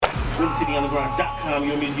WindyCityUnderground.com,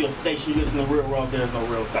 your music, your station. You listen to Real Raw, there's no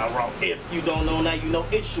real without Raw. If you don't know now, you know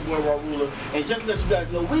it's your boy Raw Ruler. And just to let you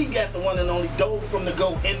guys know, we got the one and only Doe from the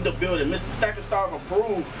Go in the building. Mr. Stacker Star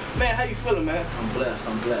approved. Man, how you feeling, man? I'm blessed.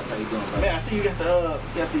 How you doing, brother? Man, I see you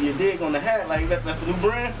got your dig on the hat. Like that's the new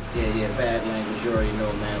brand? Yeah, Bag Language. You already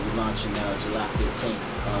know, man. We're launching July 15th.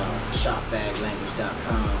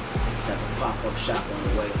 ShopBagLanguage.com. Got the pop-up shop on the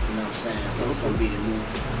way, you know what I'm saying? So it's going to be the new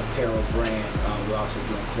apparel brand. We're also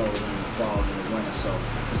doing clothing in the fall and the winter, so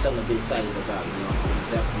it's something to be excited about, you know.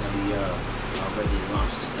 We're definitely ready to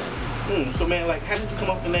launch this thing. So man, like, how did you come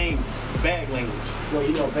up with the name Bag Language? Well,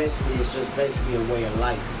 you know, basically it's just basically a way of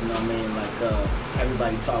life, you know what I mean? Like,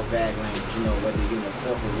 everybody talk bag language, you know, whether you're in the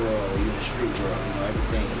corporate world or you're in the street world, you know,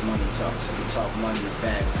 everything is money talk. So we talk money is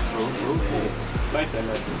bag language. True. Like that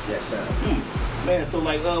message. Yes, sir. Man, so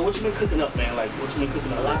like, what you been cooking up, man? Like, what you been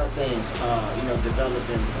cooking up? A lot of things, you know,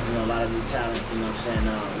 developing, you know, a lot of new talent, you know what I'm saying?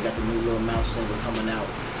 We got the new Lil Mouse single coming out,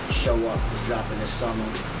 Show Up, is dropping this summer.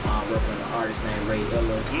 Working with an artist named Ray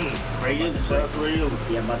Illa. Ray Illa, shout out to Ray Illa.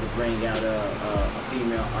 Yeah, I'm about to bring out a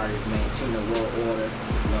female artist named Tina World Order.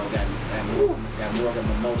 You know, got Morgan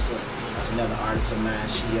Mimosa. That's another artist of mine.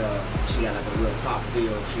 She got like a real pop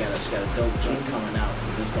feel. She got a dope joint coming out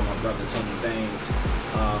produced by my brother Tony Baines.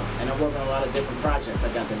 And I'm working on a lot of different projects.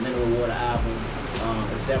 I got the Mineral Water album.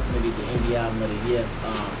 It's definitely the indie album of the year.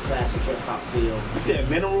 Classic hip hop feel. You said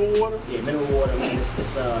Mineral Water? Yeah, Mineral Water, man.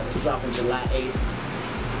 It's dropping July 8th.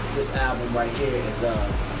 This album right here is a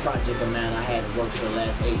project of mine I had worked for the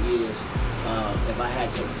last 8 years. If I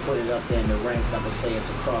had to put it up there in the ranks, I would say it's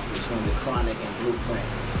a cross between The Chronic and Blueprint.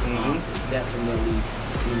 It's definitely,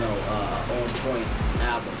 you know, on point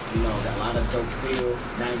album. You know, got a lot of dope feel,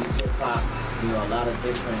 90s hip hop. You know, a lot of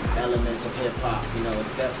different elements of hip hop. You know,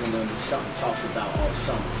 it's definitely going to be something talked about all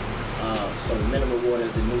summer. So the Mineral Water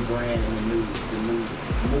is the new brand and the new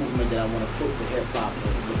movement that I want to put to hip hop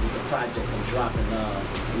with the projects I'm dropping.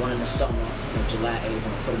 One in the summer, on July 8th. I'm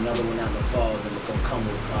gonna put another one out in the fall, and then we're gonna come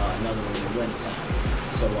with another one in the winter time.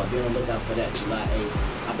 So be on the lookout for that, July 8th.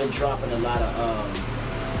 I've been dropping a lot of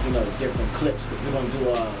you know, different clips because we're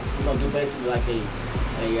gonna do basically like a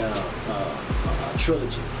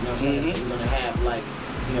trilogy. You know what I'm saying? So we're gonna have like,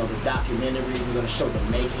 you know, the documentary. We're gonna show the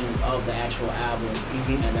making of the actual album,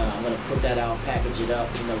 and I'm gonna put that out, package it up.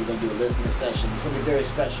 You know, we're gonna do a listening session. It's gonna be very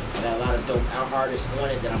special. I got a lot of dope artists on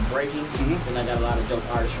it that I'm breaking, and I got a lot of dope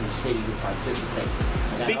artists from the city who participate.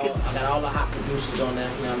 I got all the hot producers on that.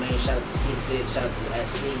 You know what I mean? Shout out to C6, shout out to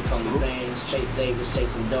SC, Tony Baines, Chase Davis,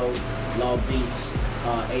 Chasing Doe, Law Beats,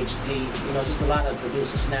 HD. You know, just a lot of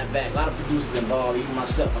producers. Snapback, a lot of producers involved. Even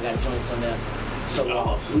myself, I got joints on there. So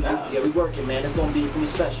we working, man. It's gonna be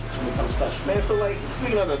special. It's gonna be something special, man. So like,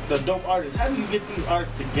 speaking of the dope artists, how do you get these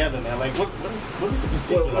artists together, man? Like, what is the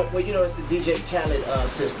procedure? Well, you know, it's the DJ Khaled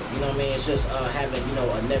system. You know what I mean? It's just having, you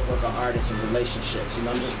know, a network of artists and relationships. You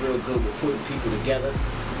know, I'm just real good with putting people together.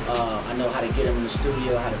 I know how to get them in the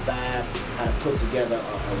studio, how to vibe, how to put together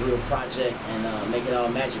a real project and make it all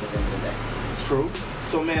magic at the end of the day. True.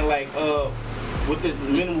 So man, like with this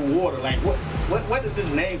Mineral Water, like where did this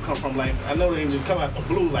name come from? Like, I know they didn't just come out the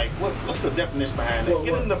blue. Like, what's the definition behind it?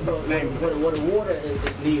 Get in the name. Well, the water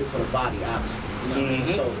is needed for the body, obviously. You know what I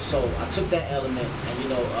mean? So I took that element, and you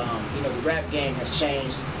know, the rap game has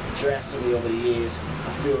changed drastically over the years.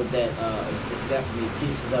 I feel that it's definitely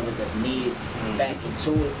pieces of it that's needed back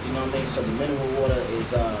into it. You know what I mean? So the Mineral Water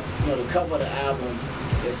is, you know, the cover of the album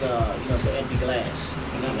is, you know, it's an empty glass.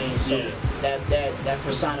 You know what I mean? So that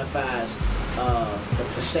personifies the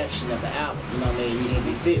perception of the album. You know what I mean? It needs to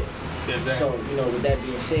be filled. Exactly. So, you know, with that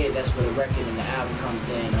being said, that's where the record and the album comes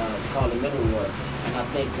in. It's called Mineral Water. And I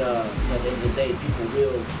think, you know, at the end of the day, people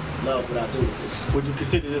will love what I do with this. Would you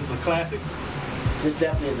consider this a classic? This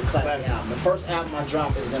definitely is a classic album. The first album I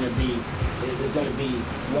drop is going to be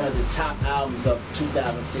one of the top albums of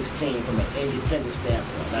 2016 from an independent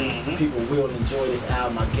standpoint. Like, people will enjoy this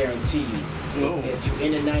album, I guarantee you. If you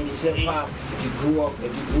in the 90s hip hop, if you grew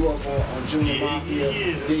up on Junior Mafia,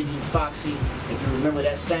 Biggie, Foxy, if you remember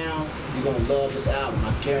that sound, you're gonna love this album.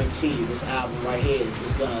 I guarantee you, this album right here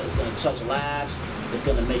is gonna touch lives. It's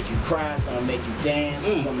gonna make you cry. It's gonna make you dance.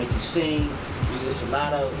 It's gonna make you sing. It's a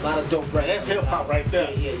lot of dope records. That's hip hop right there.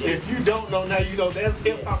 Yeah. If you don't know now, you know that's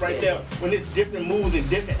hip hop right there. When it's different moves and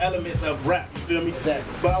different elements of rap, you feel me?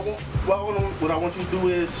 Exactly. But what I want you to do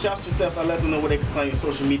is shout yourself and let them know where they can find your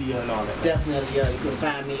social media and all that. Definitely, you can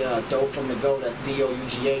find me Doe from the Go. That's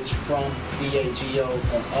DOUGH from DAGO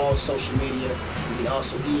on all social media. You can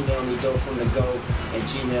also email me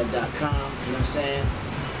doefromthego@gmail.com. You know what I'm saying?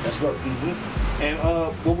 That's work. And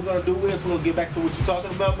what we're gonna do is we're gonna get back to what you're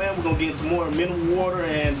talking about, man. We're gonna get into more mineral water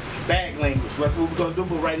and bag language. So that's what we're gonna do.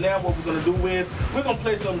 But right now, what we're gonna do is we're gonna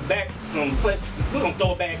play we're gonna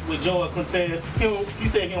throw it back with Joel Cortez. He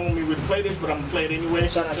said he don't want me to play this, but I'm gonna play it anyway.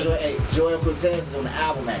 Shout out to Joel Cortez is on the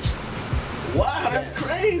album actually. Wow, that's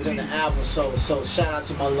crazy. He's on the album, so shout out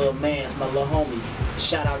to my little man, my little homie.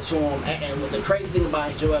 Shout out to him. And the crazy thing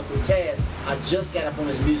about Joel Cortez, I just got up on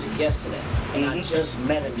his music yesterday, and I just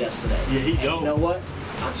met him yesterday. Yeah, he dope. You know what?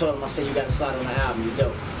 I told him, I said, you got to slide on the album, you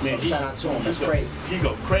dope. Man, so shout out to him. That's crazy. He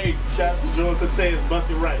go crazy. Shout out to Joel Cortez,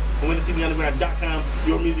 Bust It Right. And WinTheCityUnderground.com,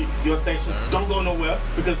 your music, your station. Don't go nowhere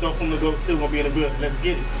because Go From The Go still gonna be in the building. Let's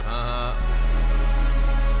get it.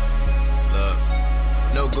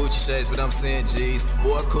 No Gucci shades, but I'm saying G's.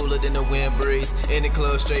 Boy, cooler than the wind breeze. In the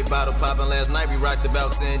club, straight bottle popping. Last night we rocked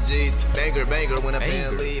about 10 G's. Banger, banger when a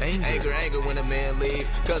man leave. Anger, anger when a man leave.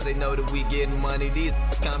 Cause they know that we getting money. These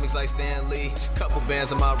comics like Stan Lee. Couple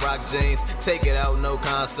bands on my rock jeans. Take it out, no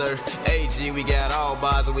concert. AG, we got all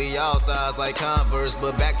bars and we all stars like Converse.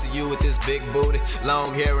 But back to you with this big booty,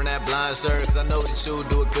 long hair and that blind shirt. Cause I know that you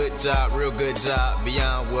do a good job, real good job,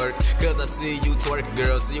 beyond work. Cause I see you twerking,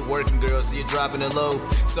 girl. See you working, girl. See you dropping it low.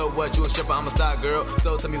 So what, you a stripper, I'm a stock girl.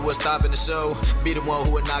 So tell me what's stopping the show. Be the one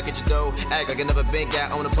who would knock at your door. Act like I never been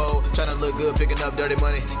got on the pole. Tryna look good, picking up dirty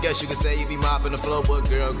money. Guess you can say you be mopping the floor. But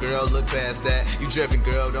girl, look past that. You drifting,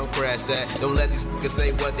 girl, don't crash that. Don't let these niggas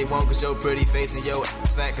say what they want. Cause your pretty face and your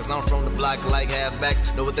ass fat. Cause I'm from the block like halfbacks.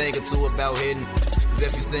 Know a thing or two about hitting. Cause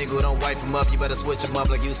if you single, don't wipe them up. You better switch them up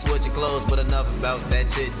like you switching clothes. But enough about that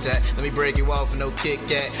chit chat. Let me break you off with no Kit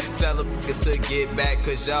Kat. Tell them niggas to get back.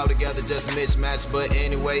 Cause y'all together just mismatch. But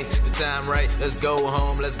anyway, the time right. Let's go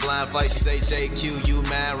home, let's blind fight. She say JQ, you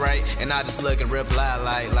mad right? And I just look and reply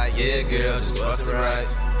like yeah girl, just bust it right.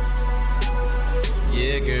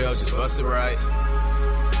 Yeah girl, just bust it right.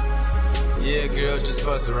 Yeah girl, just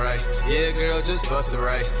bust it right. Yeah girl, just bust it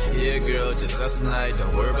right. Yeah girl, just us tonight.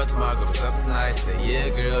 Don't worry about tomorrow, go stuff tonight. Say yeah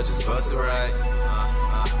girl, just bust it right.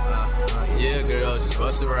 Yeah girl, just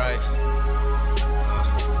bust it right.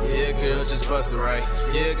 Yeah, girl, just bust it right.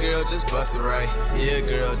 Yeah, girl, just bust it right. Yeah,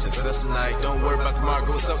 girl, just us tonight. Don't worry about tomorrow,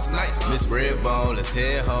 go up tonight. Miss Redbone, let's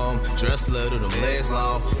head home. Dress little, them legs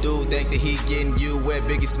long. Dude think that he getting you wet,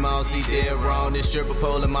 Biggie Smalls, he dead wrong. This stripper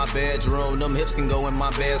pole in my bedroom. Them hips can go in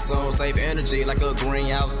my bed soon. Save energy like a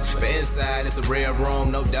greenhouse. But inside, it's a rare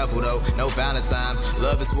room. No devil though, no Valentine.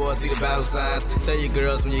 Love is war, see the battle signs. Tell your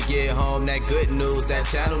girls when you get home that good news, that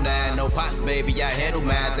Channel 9. No pots, baby, I handle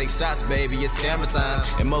mine. Take shots, baby, it's camera time.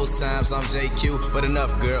 And most times I'm JQ, but enough,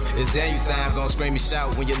 girl. It's Daniel time, gonna scream and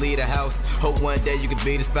shout when you leave the house. Hope one day you can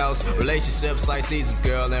be the spouse. Relationships like seasons,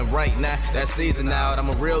 girl, and right now that season out. I'm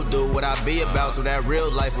a real dude, what I be about. So that real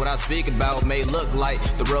life, what I speak about, may look like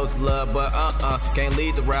the road to love, but can't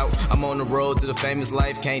lead the route. I'm on the road to the famous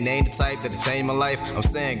life. Can't name the type that'll change my life. I'm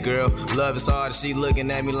saying, girl, love is hard. She looking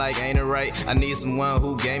at me like, ain't it right? I need someone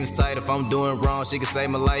who game is tight. If I'm doing wrong, she can save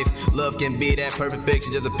my life. Love can be that perfect picture,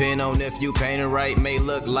 just depend on if you paint it right. May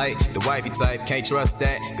look like the wifey type, can't trust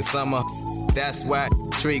that, cause I'm a that's why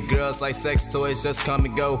treat girls like sex toys, just come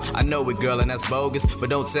and go. I know it, girl, and that's bogus, but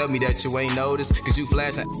don't tell me that you ain't noticed. Cause you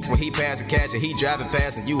flashing when he passing cash and he driving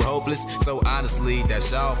past and you hopeless. So honestly,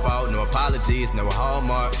 that's y'all fault. No apologies, no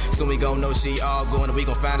Hallmark. Soon we gon' know she all going and we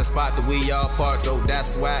gon' find a spot that we all park. So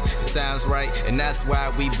that's why the time's right, and that's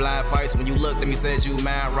why we blind fights. When you looked at me, said you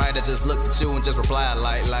mad right, I just looked at you and just replied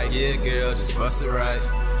like yeah girl, just bust it right.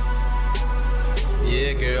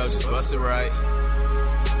 Yeah girl, just bust it right.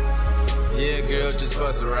 Yeah, girl, just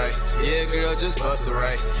bust it right. Yeah, girl, just bust it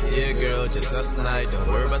right. Yeah, girl, just us tonight. Don't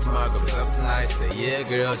worry about tomorrow, go stuff tonight. Say, yeah,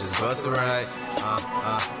 girl, just bust it right.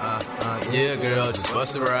 Yeah, girl, just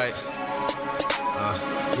bust it right.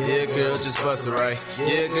 Yeah, girl, just bust it right.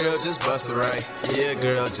 Yeah, girl, just bust it right. Yeah,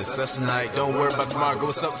 girl, just us tonight. Don't worry about tomorrow,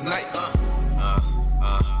 go stuff tonight.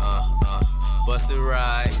 Bust it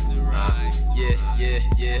right.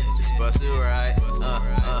 Yeah, just bust it right.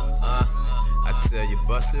 I tell you,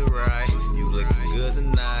 bust it right. You looking good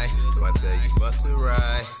tonight, so I tell you, bust it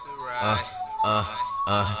right.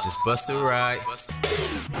 Just bust it right.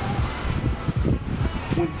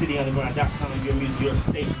 WinTheCityUnderground.com, your music, your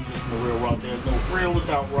station. You listen to Real Raw. There's no real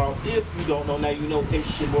without raw. If you don't know, now you know.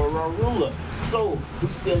 It's your boy Raw Ruler. So we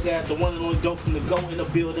still got the one and only Go From The Go in the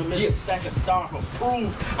building. Mr. Stack of Star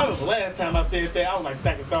approved. I remember last time I said that, I was like,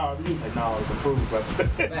 Stack of Star. You was like, no, it's approved, bro.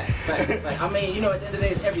 Fact. I mean, you know, at the end of the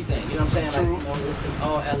day, it's everything. You know what I'm saying? True. Like, you know, it's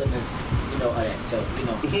all elements, you know, of that. So, you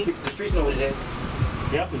know, the streets know what it is.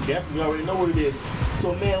 Definitely, you already know what it is.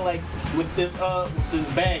 So, man, like with this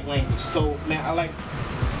bag language. So, man, I like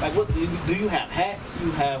Like, what do you have? Hats?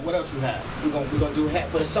 You have what else? You have? We're gonna do hat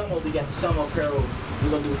for the summer. We got the summer apparel. We're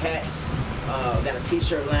gonna do hats. We got a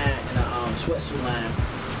t-shirt line and a sweatsuit line.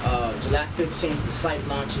 July 15th, the site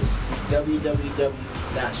launches.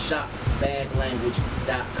 www.shopbaglanguage.com. You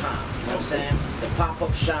know what I'm saying? The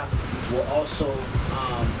pop-up shop will also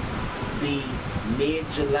be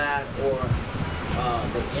mid-July or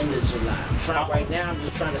the end of July. Right now, I'm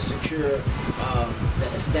just trying to secure the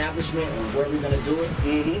establishment or where we're gonna do it.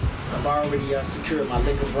 I've already secured my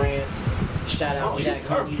liquor brands. Shout out Jack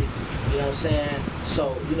Honey. You know what I'm saying?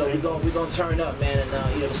 So, you know, we're gonna turn up, man, and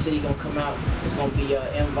you know, the city gonna come out. It's gonna be an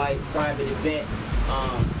invite private event.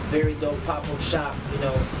 Very dope pop-up shop. You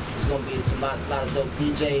know, it's gonna be a lot of dope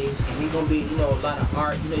DJs. It's gonna be, you know, a lot of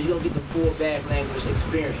art. You know, you're gonna get the full Bag Language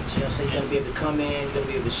experience. You know what I'm saying? You're gonna be able to come in. You're gonna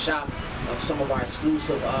be able to shop of some of our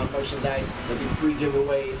exclusive merchandise. There'll be free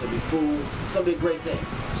giveaways. There'll be food. It's gonna be a great thing.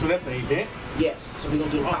 So that's an event? Yes. So we're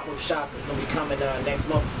gonna do a pop-up shop. It's gonna be coming next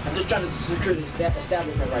month. I'm just trying to secure the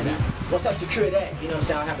establishment right now. Once I secure that, you know what I'm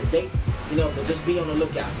saying, I'll have a date. You know, but just be on the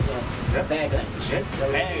lookout. You know, Bag Language.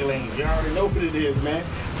 Bag Language. You already know what it is, man.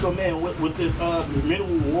 So, man, with this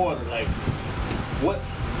mineral water, like, what?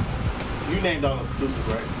 You named all the producers,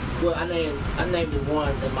 right? Well, I named the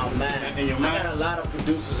ones in my mind. In your mind? I got a lot of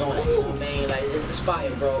producers on it. You know what I mean? Like, it's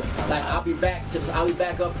fire, bro. Like, I'll be back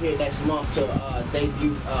up here next month to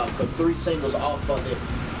debut 3 singles off of it.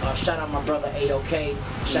 Shout out my brother A.O.K.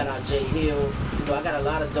 Shout out Jay Hill. You know, I got a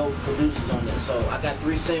lot of dope producers on there. So I got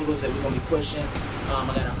 3 singles that we're gonna be pushing. I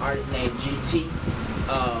got an artist named GT.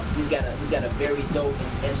 He's got a very dope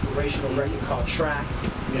and inspirational record called Try.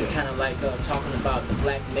 It's kind of like talking about the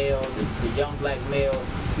black male, the young black male,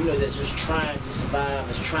 you know, that's just trying to survive,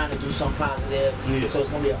 that's trying to do something positive. So it's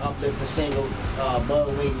gonna be an uplifting single.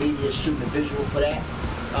 Motherwing Media shooting a visual for that.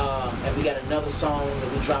 And we got another song that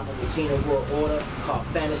we dropping with Tina World Order called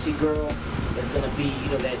Fantasy Girl. It's gonna be, you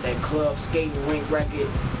know, that club skating rink record,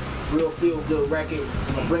 real feel good record.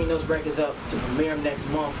 So I'm gonna bring those records up to premiere them next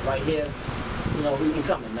month right here. You know, we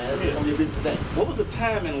coming, man. It's gonna be a beautiful thing. What was the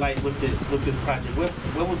timing like with this project? What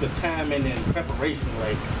was the timing and preparation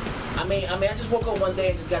like? I mean, I just woke up one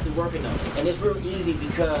day and just got to working on it, and it's real easy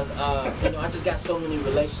because you know, I just got so many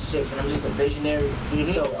relationships, and I'm just a visionary.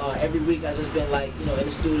 So every week I just been like, you know, in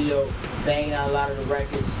the studio, banging out a lot of the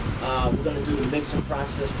records. We're gonna do the mixing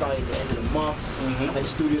process probably at the end of the month. I'm in the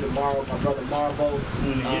studio tomorrow with my brother Marvo.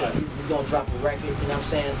 He's gonna drop a record. You know what I'm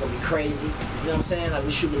saying? It's gonna be crazy. You know what I'm saying? Like,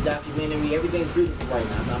 we shooting a documentary. Everything's beautiful right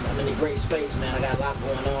now. I'm in a great space, man. I got a lot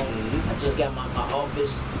going on. I just got my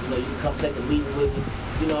office. You know, you can come take a meeting with me.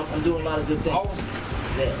 You know, I'm doing a lot of good things.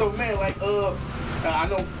 Yeah. So, man, like, I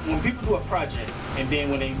know when people do a project, and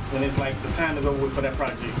then when it's like the time is over for that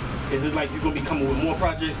project, is it like you're gonna be coming with more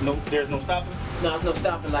projects? No, there's no stopping. No, there's no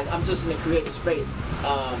stopping. Like, I'm just in the creative space.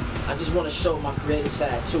 I just want to show my creative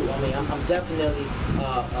side too. I mean, I'm definitely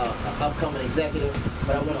an upcoming executive,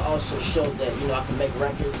 but I want to also show that, you know, I can make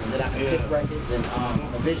records and that I can pick records, and I'm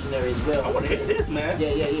a visionary as well. I want to hear this, man.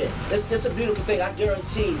 Yeah. It's a beautiful thing. I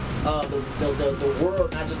guarantee the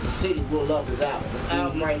world, not just the city, will love this album. This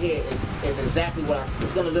album right here is exactly what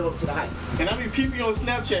it's gonna live up to the hype. And I mean, people on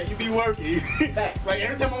Snapchat, you be working. Like,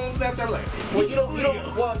 every time I'm on Snapchat, I'm like, well, you don't.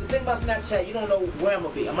 Well, the thing about Snapchat, you don't know where I'm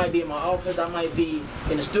gonna be. I might be in my office. I might be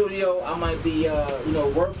in the studio. I might be, you know,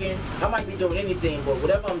 working. I might be doing anything, but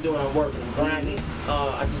whatever I'm doing, I'm working. I'm grinding.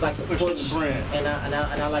 I just like to push, and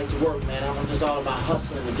I like to work, man. I'm just all about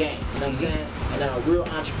hustling the game. You know what I'm saying? And real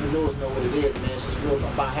entrepreneurs know what it is, man. It's just real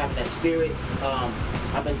about having that spirit.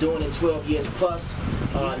 I've been doing it 12 years plus.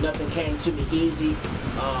 Nothing came to me easy.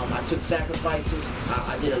 I took sacrifices.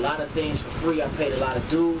 I did a lot of things for free. I paid a lot of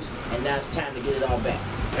dues, and now it's time to get it all back.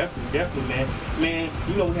 Definitely, man. Man,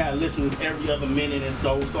 you know we have listeners every other minute and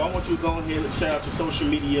so I want you to go ahead and shout out your social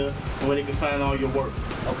media and where they can find all your work.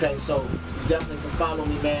 Okay, so you definitely can follow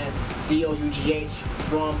me, man. DOUGH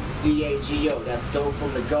from DAGO. That's Dope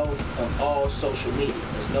From The Go on all social media.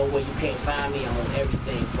 There's no way you can't find me. I'm on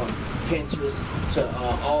everything from Pinterest to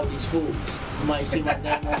all these foods. You might see my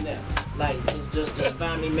name on there. Like, it's just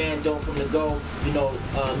find me, man. Dope From The Go. You know,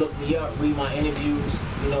 look me up, read my interviews.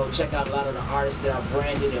 You know, check out a lot of the artists that I've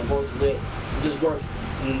branded and worked with. I'm just working.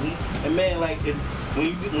 And man, like, when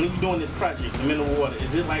you're doing this project, The Mineral Water,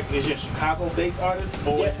 is it your Chicago-based artist?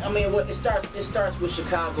 Or yeah, I mean, it starts with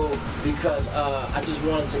Chicago because I just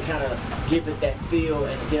wanted to kind of give it that feel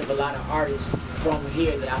and give a lot of artists from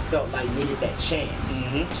here that I felt like needed that chance.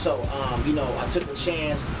 So, you know, I took a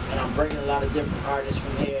chance, and I'm bringing a lot of different artists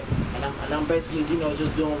from here, and and I'm basically, you know,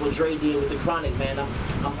 just doing what Dre did with the Chronic, man.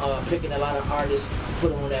 I'm picking a lot of artists to put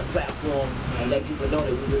them on that platform and let people know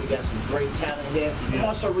that we really got some great talent here. I'm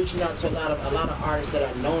also reaching out to a lot of artists that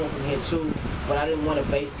are known from here too, but I didn't want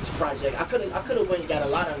to base this project. I could have went and got a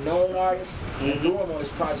lot of known artists and threw them on this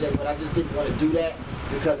project, but I just didn't want to do that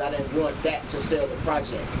because I didn't want that to sell the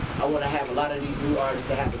project. I want to have a lot of these new artists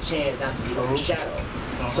to have a chance not to be overshadowed.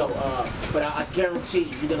 So, but I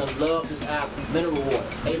guarantee you're gonna love this album, Mineral Water.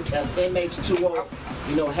 That's MH2O.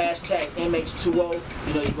 You know, hashtag MH2O.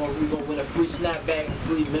 You know, we're gonna win a free snapback, a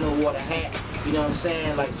free mineral water hat. You know what I'm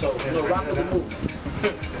saying? Like, so, you know, rock with the movement.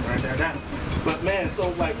 Write that down. But man,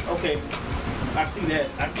 so like, okay, I see that.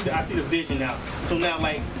 I see the vision now. So now,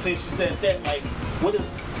 like, since you said that, like, what is?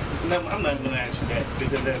 No, I'm not even gonna ask you that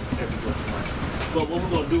because that'd be good too much. But what we're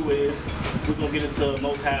gonna do is we're gonna get into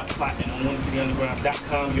Most High plotting on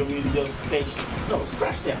OneCityUnderground.com, your music station. No,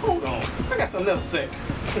 scratch that. Hold on. I got something else to say.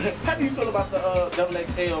 How do you feel about the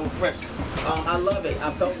XXL pressure? I love it.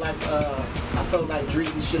 I felt like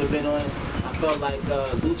Dreezy should have been on it. I felt like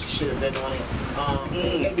Gucci should have been on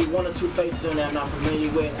it. Maybe one or two faces on there I'm not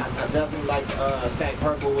familiar with. I definitely like the fact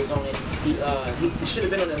Herbo was on it. He should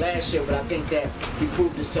have been on it last year, but I think that he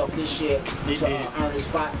proved himself this year to earn his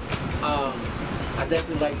spot. I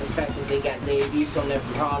definitely like the fact that they got Dave East on there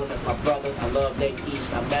from Harlem. That's my brother. I love Dave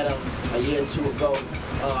East. I met him a year or two ago.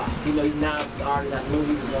 You know, he's now an artist. I knew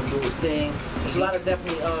he was going to do his thing. There's a lot of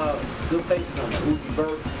definitely good faces on there. Uzi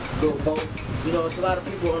Vert, Lil Bo. You know, it's a lot of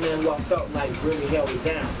people on there who I felt like really held it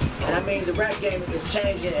down. And I mean, the rap game is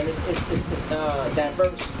changing and it's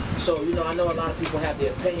diverse. So, you know, I know a lot of people have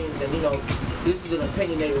their opinions and, you know, this is an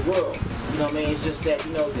opinionated world. You know what I mean? It's just that,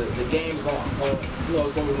 you know, the game's going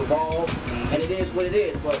to revolve, and it is what it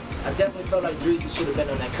is. But I definitely felt like Dreezy should have been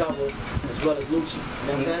on that cover, as well as Lucci. You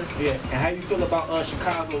know what I'm saying? Yeah. And how you feel about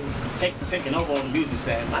Chicago taking over on the music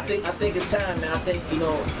side? I think it's time, man. I think, you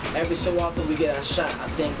know, every so often we get our shot. I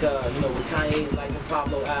think, you know, with Kanye's Like the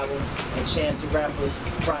Pablo album and Chance the Rapper's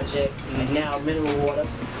project, and now Mineral Water,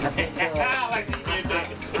 I think,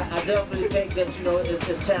 I definitely think that, you know,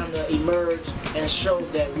 it's time to emerge and show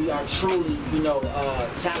that we are truly, you know,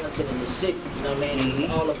 talented in the city. You know what I mean?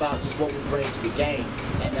 It's all about just what we bring to the game.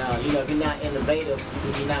 And, you know, if you're not innovative,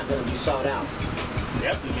 then you're not going to be sought out.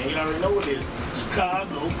 Definitely, man. You already know what it is.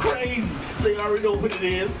 Chicago crazy. So you already know what it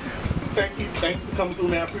is. Thanks for coming through,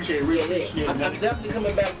 man. I appreciate it. Really appreciate it. I'm definitely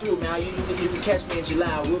coming back through, man. You can catch me in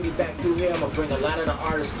July. We'll be back through here. I'm gonna bring a lot of the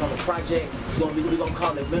artists on the project. We're gonna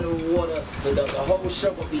call it Mineral Water. The whole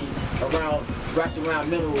show will be wrapped around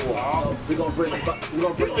mineral water. So we're gonna bring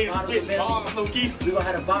bottles of mineral water. We're gonna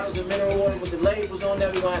have the bottles of mineral water with the labels on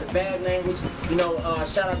there. We're gonna have the bag language. You know,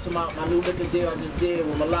 shout out to my new liquor deal I just did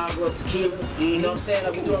with Milagro Tequila. You know what I'm saying?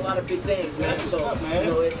 Like, we're doing a lot of big things, man. That's so up, man.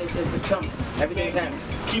 You know, it's coming. Everything's happening.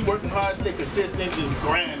 Keep working hard, stay consistent, just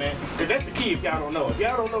grind, man. Because that's the key if y'all don't know. If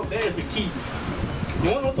y'all don't know, that is the key.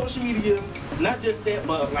 Going on social media, not just that,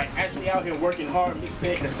 but like actually out here working hard and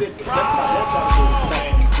staying consistent. That's what I want y'all to do,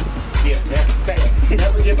 man. Yeah, that's facts.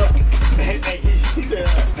 Never give up. Hey, he said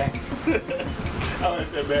facts. I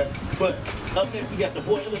like that, man. But up next, we got the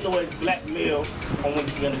boy Illinois Black Mill on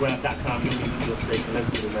OneCityUnderground.com, your music station. Let's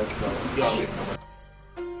get it, let's go. Y'all.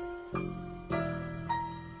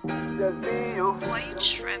 Just be you. Why you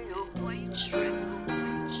tripping? Why you tripping?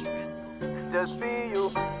 Just be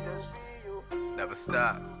you. Never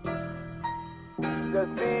stop.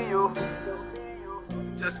 Just be you.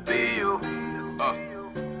 Just be you.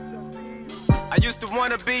 I used to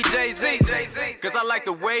wanna be Jay-Z, cause I like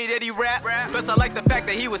the way that he rap. Plus I like the fact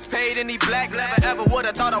that he was paid and he black. Never ever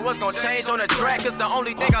would've thought I was gonna change on the track, cause the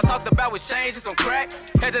only thing I talked about was changing some crack.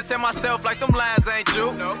 Had to tell myself like them lines ain't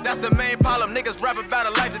true. That's the main problem, niggas rap about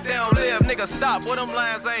a life that they don't live. Niggas stop, well them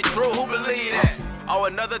lines ain't true, who believe that? Oh,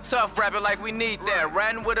 another tough rapper like we need that.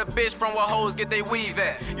 Riding with a bitch from where hoes get they weave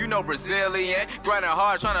at. You know Brazilian, grinding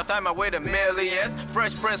hard, trying to find my way to millions.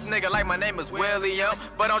 Fresh Prince nigga like my name is William.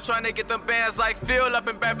 But I'm trying to get them bands like Phil up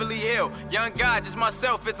in Beverly Hill. Young guy, just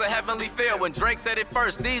myself, it's a heavenly feel. When Drake said it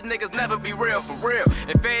first, these niggas never be real, for real.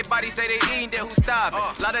 If everybody say they eating, then who's starving?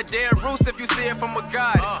 Lot of dead roots if you see it from a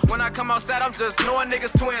god. When I come outside, I'm just knowing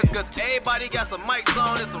niggas twins, cause everybody got some mics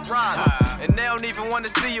on and some riders. And they don't even wanna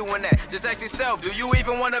see you in that. Just ask yourself, do you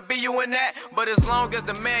even wanna be you in that? But as long as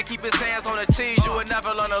the man keep his hands on the cheese, you will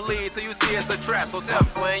never learn to lead till you see it's a trap. So tell me,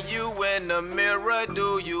 when you in the mirror,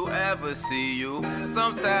 do you ever see you?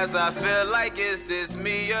 Sometimes I feel like, is this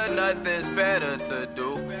me or nothing's better to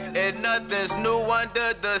do? And nothing's new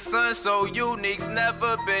under the sun, so unique's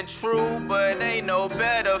never been true. But ain't no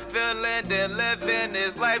better feeling than living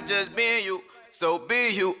this life just being you. So be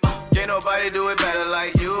you. Can't nobody do it better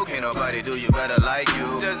like you. Can't nobody do you better like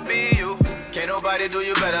you. Just be you. Can't nobody do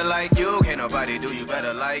you better like you. Can't nobody do you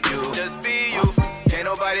better like you. Just be you. Can't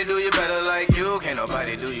nobody do you better like you. Can't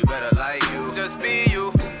nobody do you better like you. Just be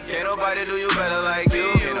you. Can't nobody do you better like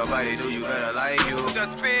you. Can't nobody do you better like you.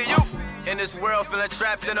 Just be you. In this world, feeling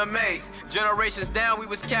trapped in a maze. Generations down, we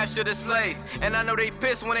was captured as slaves. And I know they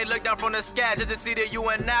pissed when they look down from the sky just to see that you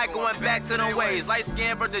and I going back to them ways. Light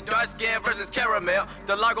skin versus dark skin versus caramel.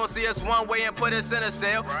 The law gon' see us one way and put us in a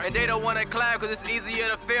cell. And they don't wanna climb cause it's easier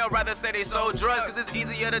to fail. Rather say they sold drugs cause it's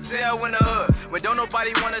easier to tell in the hood. When don't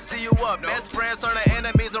nobody wanna see you up. Best friends turn to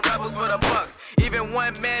enemies and rebels for the bucks. Even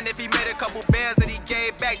one man, if he made a couple bands that he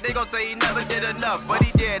gave back, they gon' say he never did enough. But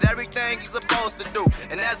he did everything he's supposed to do.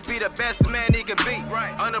 And that's be the best man he can be.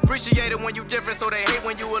 Right. Unappreciated when you different, so they hate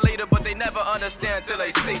when you a leader, but they never understand till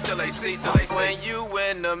they see, till they see, till they see. When you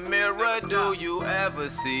in the mirror, do you ever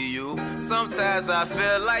see you? Sometimes I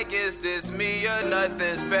feel like it's this me or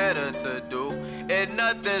nothing's better to do. And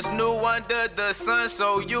nothing's new under the sun,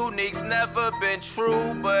 so unique's never been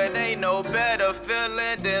true. But ain't no better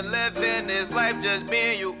feeling than living this life just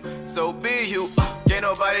being you. So be you. Can't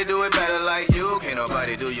nobody do it better like you. Can't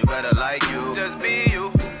nobody do you better like you. Just be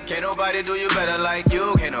you. Can't nobody do you better like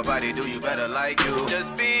you. Can't nobody do you better like you.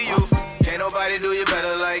 Just be you. Can't nobody do you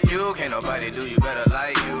better like you. Can't nobody do you better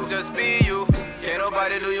like you. Just be you. Can't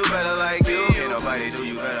nobody do you better like you. Can't nobody do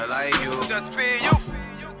you better like you. Just be you.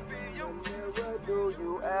 Do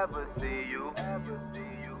you ever see you?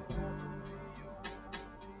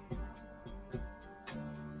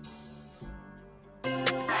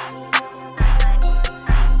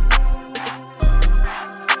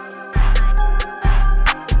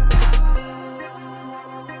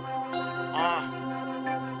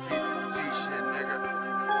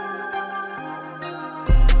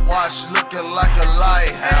 Watch looking like a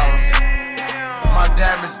lighthouse. My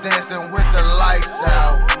diamonds dancing with the lights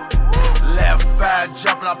out. Left eye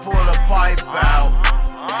jumping, I pull the pipe out.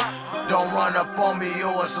 Don't run up on me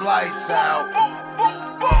or it's lights out.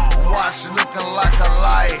 Watch looking like a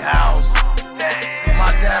lighthouse.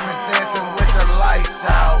 My diamonds dancing with the lights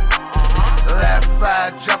out. Left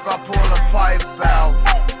eye jumping, I pull the pipe out.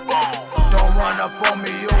 Don't run up on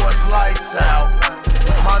me or it's lights out.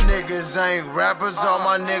 My niggas ain't rappers, all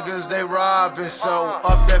my niggas they robbing. So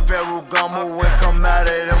up that Ferrugamo and come out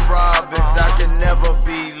of them robins. I can never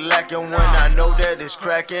be lacking when I know that it's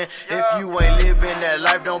cracking. If you ain't living that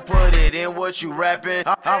life, don't put it in what you rapping.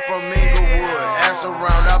 I'm from Inglewood, ask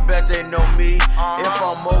around, I bet they know me. If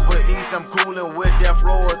I'm over east, I'm coolin' with Death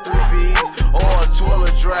Row or 3Bs. Or a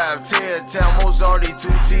Twiller Drive, Ted Town, Mozarty, 2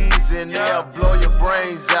 T's. And they'll blow your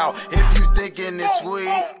brains out if you thinking it's sweet.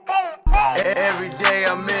 Every day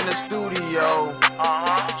I'm in the studio,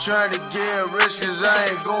 trying to get rich cause I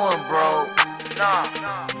ain't going broke.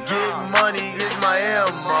 Getting money is my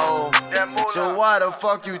MO. So why the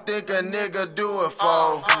fuck you think a nigga do it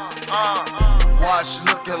for? Watch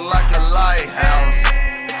looking like a lighthouse.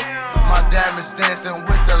 My diamonds dancing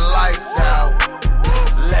with the lights out.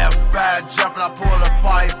 Left eye jumping, I pull the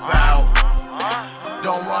pipe out.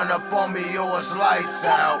 Don't run up on me or it's lights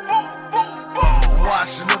out.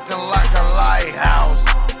 Watch looking like a lighthouse.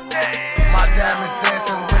 My diamonds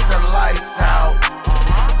dancing with the lights out.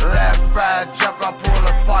 Left eye jump, I pull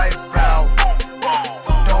the pipe out.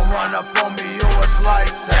 Don't run up on me or it's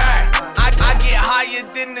lights out. I get higher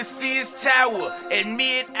than the Sears Tower at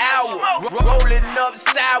mid-hour. Rolling up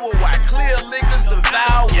sour while clear liquors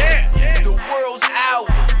devour. The world's out,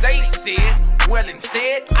 they said. Well,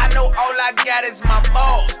 instead, I know all I got is my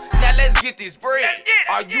balls. Now let's get this bread.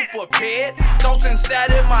 Are you prepared? Thoughts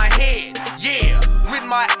inside of my head. Yeah, with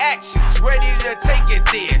my actions, ready to take it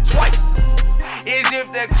there twice. As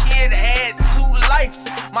if the kid had 2 lives.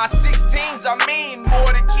 My 16s, I mean,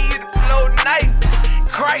 more the kid flow nice.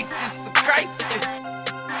 Crisis for crisis.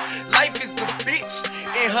 Life is a bitch,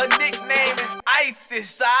 and her nickname is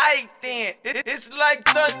ISIS. Aight then, it's like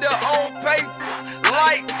thunder on paper.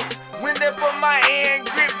 Like whenever my hand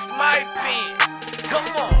grips my pen. Come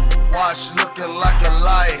on. Watch looking like a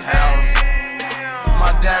lighthouse.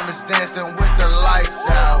 My diamonds dancing with the lights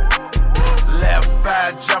out. Left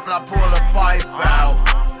eye jumping, I pull the pipe out.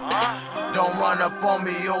 Don't run up on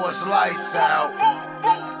me or it's lights out.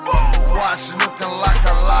 Watch looking like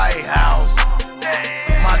a lighthouse.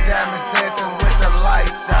 My diamonds dancing with the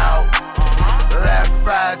lights out. Left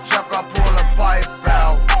eye jumping, I pull the pipe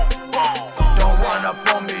out. Don't run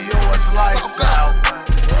up on me or it's lights out.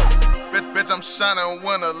 Bitch, I'm shining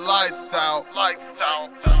when the lights out.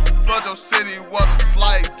 Flood your city was a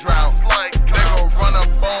slight drought. Nigga run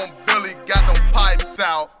up on Billy, got them pipes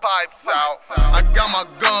out. I got my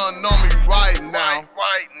gun on me right now.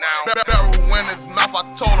 right now. Barrel in his mouth, I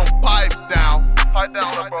told him pipe down. Pipe down,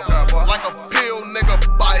 boy. Like a pill, nigga,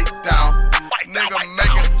 bite down. Nigga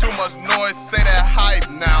making too much noise, say that hype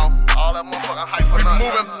now. All that motherfucking hype. We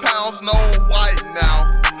moving pounds, no white now.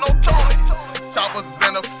 No Tony. Choppers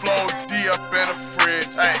in the floor, D up in the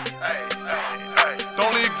fridge. Hey.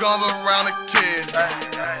 Don't leave guns around the kids.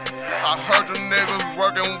 I heard you niggas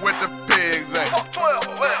working with the pigs.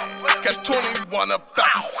 Catch 21 up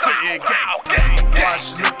out the city.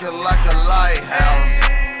 Watch looking like a lighthouse.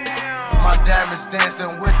 My diamonds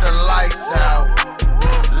dancing with the lights out.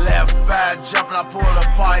 Left eye jumping, I pull the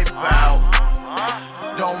pipe out.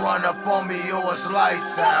 Don't run up on me or it's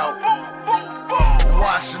lights out.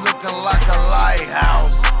 Watch looking like a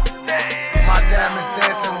lighthouse. My diamonds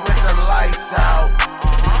dancing with the lights out.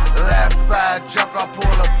 Left eye jump, I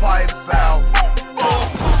pull the pipe out.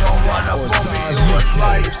 Don't run up on me or it's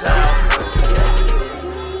lights out.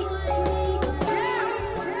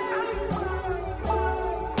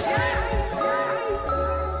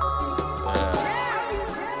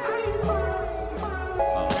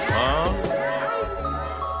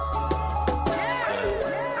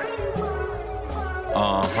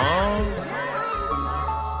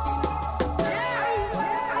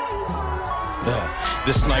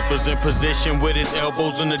 The sniper's in position with his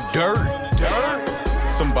elbows in the dirt.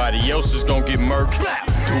 Somebody else is gonna get murked.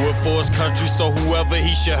 Do it for his country, so whoever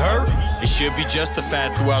he should hurt, it should be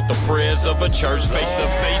justified throughout the prayers of a church. Face to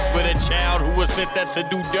face with a child who was sent there to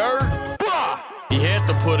do dirt. He had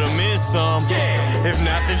to put him in some. If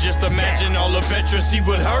not, then just imagine all the veterans he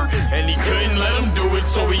would hurt. And he couldn't let him do it,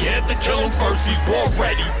 so he had to kill him first. He's war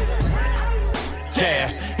ready. Yeah,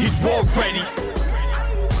 he's war ready.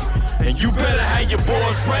 And you better have your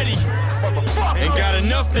boys ready. Ain't got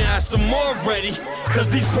enough, then have some more ready. Cause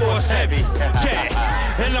these boys heavy. Yeah,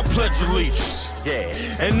 and I pledge allegiance.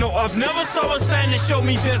 And no, I've never saw a sign that showed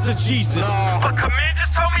me there's a Jesus. But command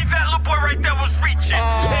just told me that little boy right there was reaching.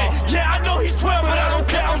 And yeah, I know he's 12, but I don't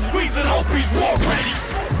care, I'm squeezing. Hope he's war ready.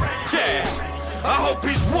 Yeah, I hope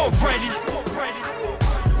he's war ready.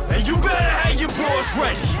 And you better have your boys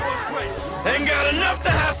ready. Ain't got enough to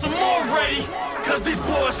have some more ready. Cause these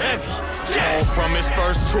boys heavy. Yeah. From his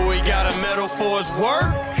first tour, he got a medal for his work.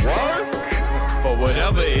 For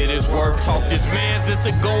whatever it is worth. Talked this man's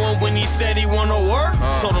into going when he said he wanna work.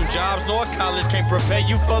 Told him jobs nor college can't prepare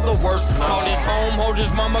you for the worst. Called his home, hold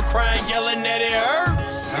his mama crying, yelling that it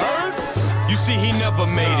hurts. You see, he never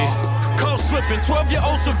made it. Caught slipping,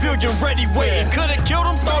 12-year-old civilian ready, waiting. Could've killed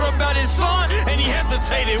him, thought about his son, and he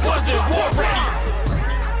hesitated. Wasn't war ready.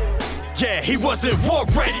 Yeah, he wasn't war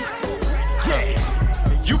ready.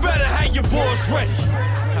 You better have your boys ready.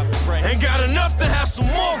 Ain't got enough to have some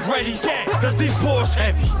more ready. Cause these boys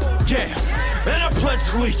heavy. Yeah, and I pledge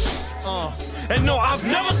allegiance. And no, I've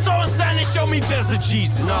never saw a sign that showed me there's a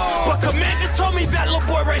Jesus. But command just told me that little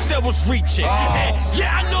boy right there was reaching. And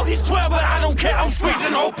yeah, I know he's 12, but I don't care. I'm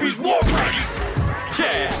squeezing. Hope he's war ready.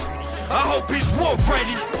 Yeah, I hope he's war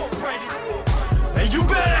ready. And you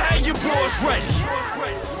better have your boys ready.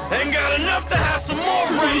 Ain't got enough to have some more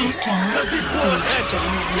ready. Cause these boys heavy.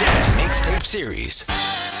 Yes. Mixtape series.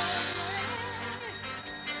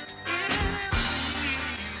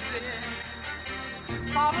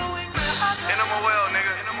 Well,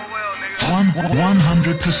 nigga.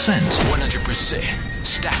 100%. 100%.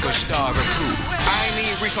 Stacker Star approved. I ain't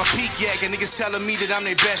even reached my peak yet, and niggas telling me that I'm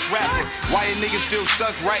their best rapper. Why you niggas still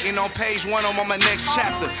stuck writing on page 1 on my next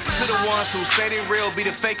chapter? To the ones who say they real, be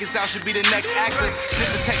the fakest, I should be the next actor. Send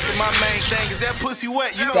the text to my main thing, is that pussy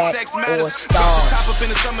wet? You know sex matters. Drop the top up in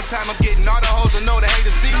the summertime, I'm getting all the hoes I know the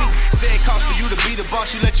haters see me. Say it cost for you to be the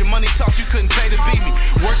boss, you let your money talk, you couldn't pay to beat me.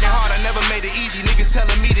 Working hard, I never made it easy. Niggas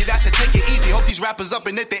telling me that I should take it easy. Hope these rappers up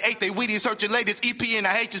and that they ate they Wheaties. Hurt your latest EP and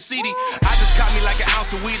I hate your CD. I just caught me like an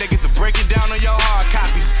ounce of weed, I get to breaking down on your hard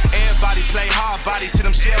copies. Everybody play hard body to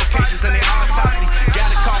them shell cases and they autopsy.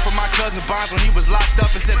 Got a call from my cousin Bonds when he was locked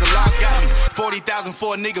up and said the lock got me. 40,000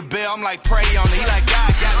 for a nigga bail, I'm like pray on it. He like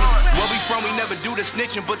God got me. Where we from, we never do the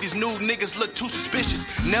snitching, but these new niggas look too suspicious.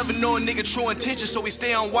 Never know a nigga true intention, so we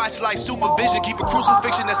stay on watch like supervision. Keep a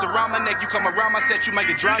crucifixion that's around my neck. You come around my set, you might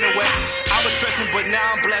get drowned away. I was stressing, but now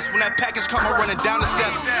I'm blessed. When that package come, I'm running down the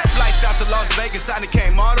steps. Flights out to Las Vegas, I done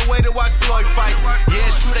came all the way to watch Floyd fight. Yeah,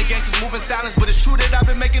 it's true that gangsters move in silence, but it's true that I've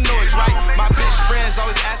been making noise, right? My bitch friends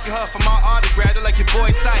always asking her for my autograph, they're like your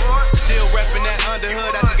boy tight. Still repping that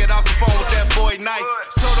underhood, I just get off the phone with that boy nice.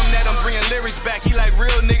 Told him that I'm bringing lyrics bricks back. He like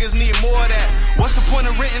real niggas need more of that. What's the point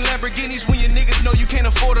of renting Lamborghinis when your niggas know you can't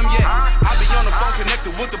afford them yet? I be on the phone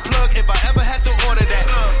connected with the plug if I ever had to order that.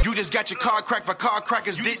 You just got your car cracked by car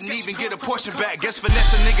crackers, didn't even get a portion back. Guess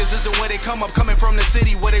finesse niggas is the way they come up, coming from the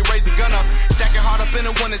city where they raise a gun up. Stacking hard up in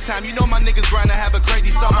the winter time, you know my niggas grind to have a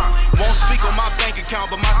crazy summer. Won't speak on my bank account,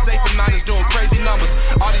 but my safe amount is doing crazy numbers.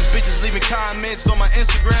 All these bitches leaving comments on my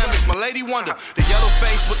Instagram, it's my lady wonder. The yellow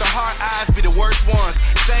face with the hard eyes be the worst ones.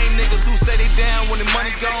 Same niggas who say they down when the money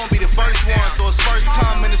gone be the first one. So it's first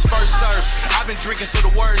come and it's first serve. I've been drinking so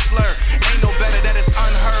the word slur. Ain't no better that it's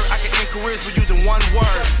unheard. I can end careers with using one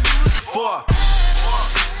word. Four.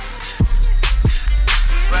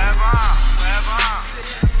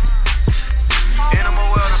 Animal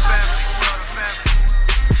world of family.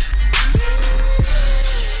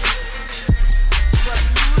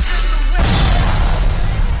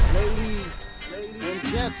 Ladies and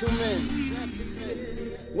gentlemen,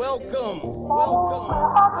 welcome.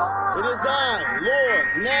 It is I, Lord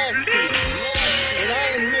Nasty, and I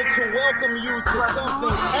am here to welcome you to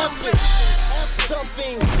something epic,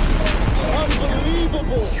 something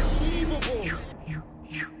unbelievable.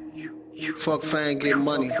 Fuck fame, get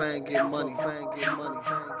money.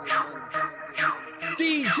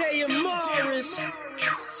 DJ and Morris,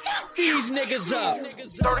 fuck these niggas up.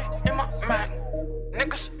 30 in my Mac,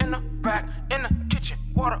 niggas in the back, in the kitchen,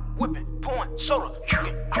 water whipping, pouring soda. You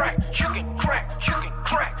can crack, you can crack, you can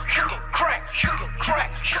crack, you can crack, you can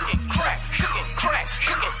crack, you can crack, you can crack,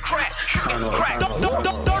 you can crack, you can crack.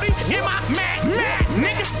 30 in my Mac,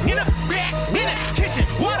 niggas in the back, in the kitchen,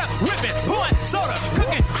 water whipping, pouring soda.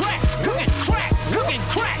 Cooking crack, cooking crack, cooking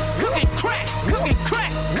crack, cooking crack, cooking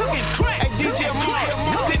crack, cooking crack. Hey DJ,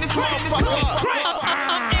 send this motherfucker up.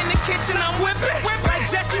 I'm in the kitchen, I'm whipping. Like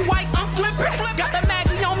Jesse White, I'm flipping. Got the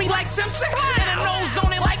Maggie on me like Simpson. And a nose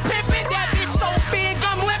on it like Pippin. That bitch so big,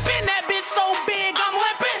 I'm limping. That bitch so big, I'm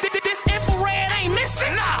limping. This infrared ain't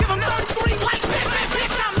missing. Give him 33 like Pippin.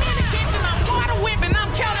 Bitch, I'm in the kitchen, I'm water whipping.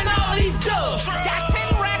 I'm counting all these dubs. Got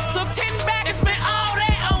 10 racks, took 10 back and spent all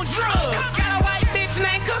that on drugs. Got a white bitch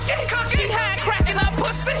named Cookie. She had crack in her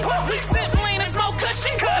pussy. We sip lean and smoke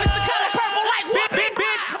cushion. It's the color purple like big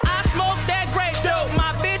bitch. I smoke that grape dope.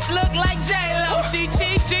 My bitch look like J-Lo. She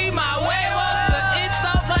Chi-Chi my way up, but it's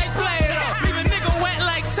soft like Play-Doh. Leave a nigga wet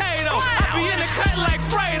like Tato. I be in the cut like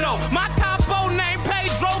Fredo. My capo named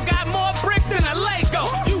Pedro got more bricks than a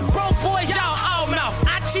Lego. You broke boys, y'all all know.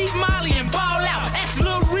 I cheat Molly and ball out. X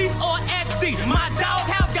Lil Reese or XD. My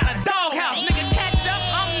doghouse got a doghouse. Nigga catch up,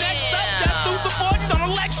 I'm next up. Just do some forts on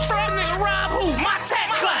a Lex truck. Nigga rob who? My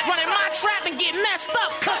tech clutch. Running my trap and get messed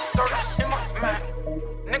up. Cuss. 30 in my Mac.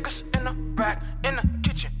 Niggas in the back, in the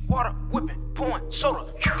kitchen, water whipping, pouring soda.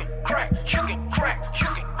 You can crack, you can crack, you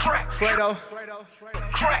can crack. Fredo.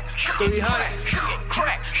 Crack, you can crack, you can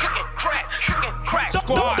crack, you can crack, you can crack.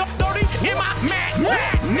 Squad. 30 in my Mac.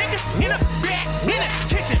 Niggas in the back, in the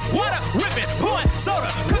kitchen, water whipping, pouring soda.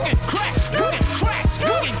 Cooking crack, cooking crack,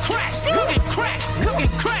 cooking crack, cooking crack,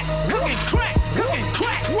 cooking crack, cooking crack, cooking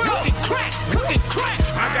crack, cooking crack, cooking crack.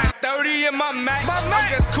 I got 30 in my Mac. I'm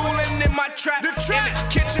just cooling in my trap. In the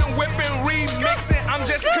kitchen, whipping, remixing. I'm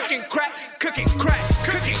just cooking crack, cooking crack,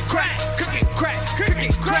 cooking crack, cooking crack,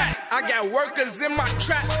 cooking crack. I got workers in my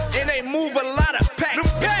trap, and they move a lot of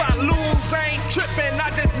packs. If I lose, I ain't tripping.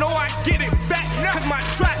 I just know I get it back. Cause my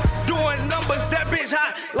trap doing numbers, that bitch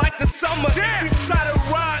hot like the summer. If you try to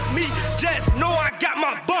ride me, just know I got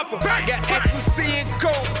my bumper. I got ecstasy and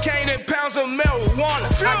cocaine and pounds of marijuana.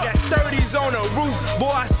 I got 30s on the roof,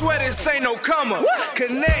 boy, I swear this ain't no comer.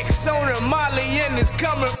 Connects on a Molly and it's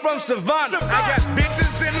coming from Savannah. I got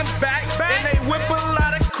bitches in the back, and they whip a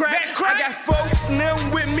lot of crack. I got folks and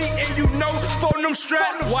them with me, and you know, for them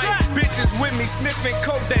straps. White bitches with me sniffing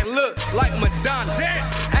coke that look like Madonna.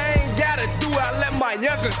 I ain't gotta do it, I let my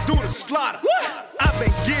youngers do the slaughter. I've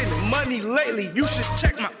been getting money lately, you should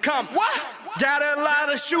check my comments. Got a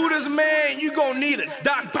lot of shooters, man, you gon' need a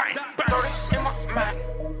doc. Bang, bang. 30 in my Mac.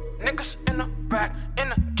 Niggas in the back, in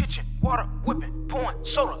the kitchen, water whipping, pouring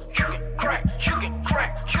soda. You can crack, you can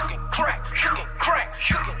crack, you can crack, you can crack,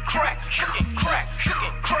 you can crack, you can crack, you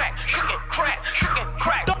can crack, you can crack, you can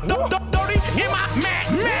crack. 30 in my Mac.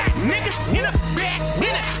 Niggas in the back,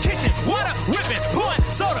 in the kitchen, water whipping, pouring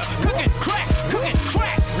soda. Cooking crack, cooking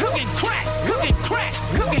crack, cooking crack, cooking crack,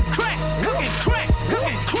 cooking crack, cooking crack,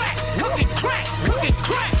 cooking crack, cooking crack, cooking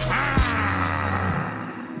crack.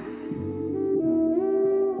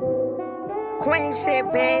 Queen shit,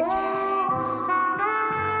 bitch.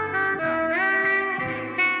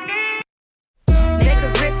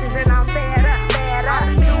 Niggas bitches and I'm fed up. All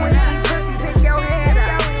you do is eat pussy, pick your head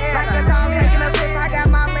up. Like a dog taking a piss, I got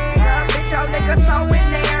my leg up. Bitch, your nigga so in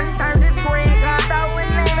there. Turn this grid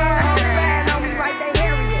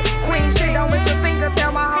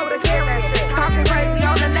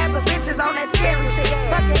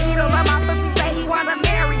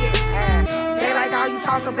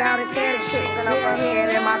head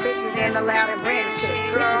and my bitches in the loud and bread and shit.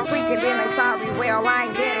 Bitches tweaking, then they sorry, well, I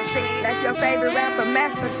ain't dead and shit. Left your favorite rapper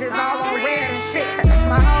messages all on red and shit.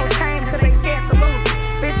 My hoes came cause they scared to lose.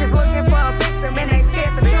 Bitches looking for a victim and they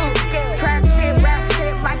scared to choose. Trap shit, rap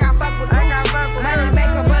shit like I fuck with Gucci. Money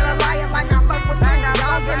maker but a liar like I fuck with Susie.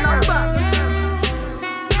 Y'all get no fuck.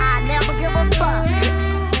 I never give a fuck.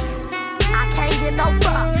 I can't get no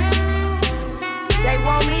fuck. They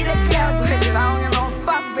want me to care, but I don't get no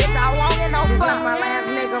fuck, bitch. I won't get no fuck. Just my last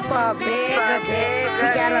nigga for a bigger dick. He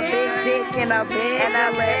got a big dick and a bigger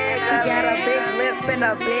lip. He got a big lip and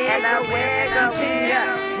a bigger whip. He teed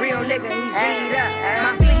up, real nigga, he G'd up.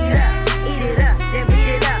 My feet up, eat it up, then beat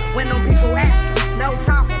it up. When them people asking, no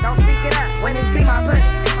talking, don't speak it up. When they see my pussy,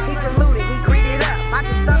 he saluted, he greeted up. I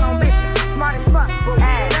just stun on bitches, smart as fuck, but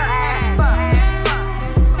weed it up, ass fuck.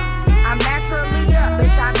 I'm naturally up,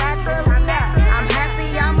 bitch, I'm naturally up. I'm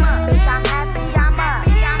happy I'm up, bitch, I'm happy I'm up.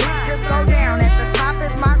 Bitch, just go down, at the top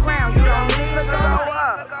is my crown. You don't need to go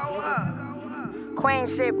up. Queen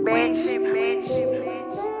shit, bitch.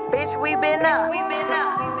 Bitch, we been up.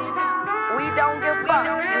 We don't give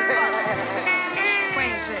fucks.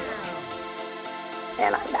 Queen shit.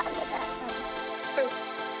 And I'm not with that.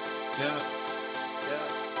 Yeah.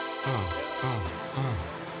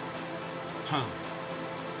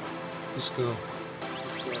 Let's go.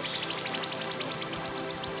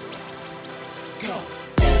 Go.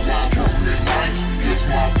 All I want in life is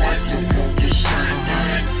my wife to want the same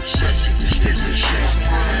thing. Sexy biscuits and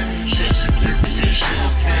champagne. Sexy niggas and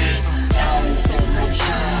champagne. I don't know no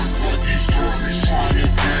signs, but these girlies trying to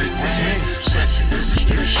bang bang. Sexy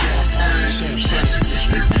biscuits and champagne. Sexy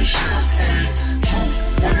biscuits and champagne. 2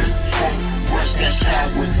 women, 4 breasts, that's how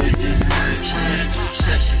we make it maintain.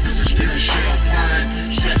 Sexy biscuits and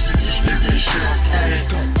champagne. Sexy biscuits and champagne.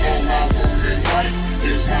 All I want in life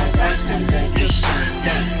is my wife to want the same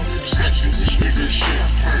thing. Sexy biscuits and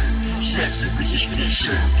champagne. Sexy biscuits and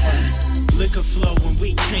champagne. Liquor flow when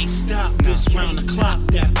we can't stop. It's round the clock,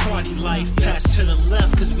 that party life. Pass to the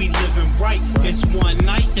left, cause we living right. It's one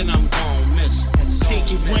night, then I'm gon' miss.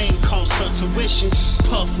 Pinky Wayne cost her tuition.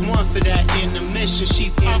 Puff one for that intermission. She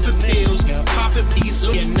poppin' pills, poppin' pizza.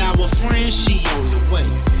 And now a friend, she on the way.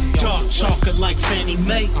 Dark chocolate like Fannie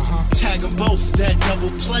Mae. Tag 'em both, that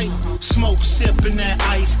double play. Smoke sippin' that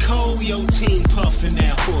ice cold. Yo team puffin'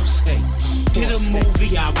 that horse hay. Did a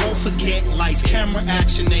movie I won't forget. Lights, camera,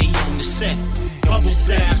 action, they on the set. Bubble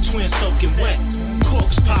bath, twin soaking wet.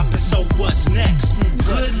 Corks poppin', so what's next?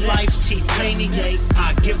 Good life, T-Pain,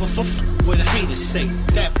 I give a what a hater say.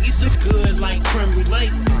 That pizza good like creme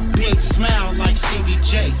brulee. Big smile like Stevie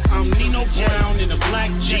J. I'm Nino Brown in a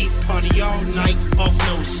black Jeep. Party all night, off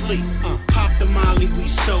no sleep. Pop the molly, we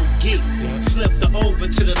so geek. Flip the over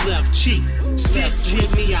to the left cheek. Stick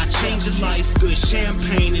with me, I change your life. Good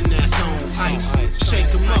champagne and that's on ice.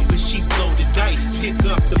 Shake 'em up and she blow the dice. Pick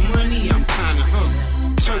up the money, I'm kinda hungry.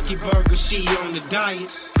 Turkey burger, she on the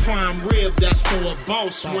diet. Prime rib, that's for a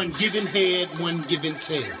boss. One giving head, one giving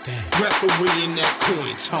tail. Referee in that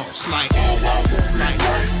coin toss. Like all I want in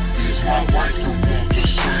life is my wife to want the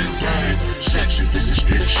same thing. Sexy bitches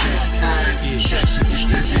get champagne. Sexy bitches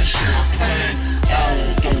get champagne. I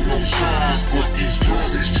don't throw no signs, but these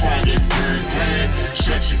girlies trying to bang bang.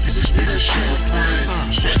 Sexy bitches get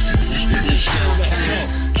champagne. Sexy bitches get champagne.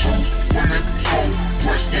 2 women, 4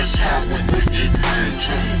 breasts, that's how we make it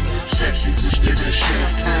maintain. Sexy bitches get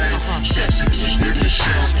champagne. Sexy bitches get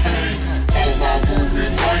champagne. All I want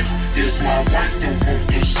in life is my wife to want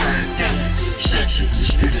the same thing. Sexy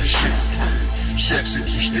bitches get champagne. Sexy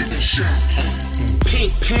bitches get champagne.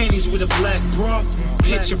 Pink panties with a black bra.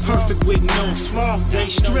 Picture perfect with no flaw. They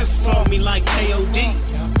strip for me like KOD.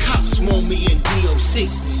 Cops want me in DOC.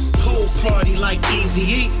 Pool party like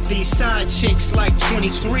Eazy-E. These side chicks like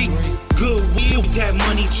 23. Good wheel, that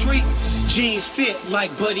money tree. Jeans fit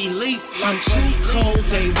like Buddy Lee. I'm too cold,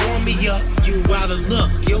 they warm me up. You out of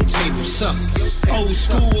luck, your table sucks. Old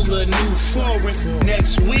school, a new foreign.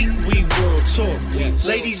 Next week, we world tour.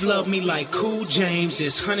 Ladies love me like Cool James.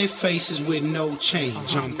 It's 100 faces with no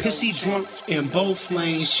change. I'm pissy drunk in both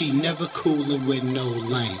lanes. She never coolin' with no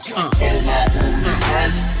lanes. All I want in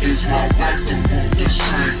life is my wife to want the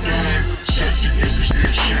same thing. Sexy bitches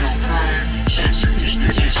get champagne. Sexy bitches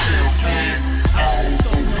get champagne. I don't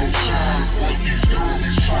throw no signs, but these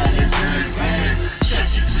girlies trying to bang bang.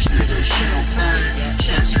 Sexy bitches get champagne.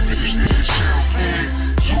 Sexy bitches get champagne.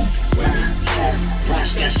 2 women, 4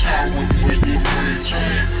 breasts, that's how we make it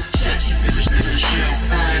maintain. Sexy bitches get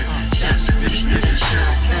champagne. Sexy bitches get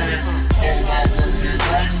champagne. All I want in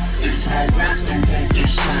life is my wife to want the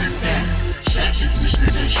same thing. Sexy bitches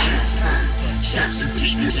get champagne. Sexy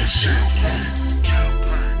bitches get champagne.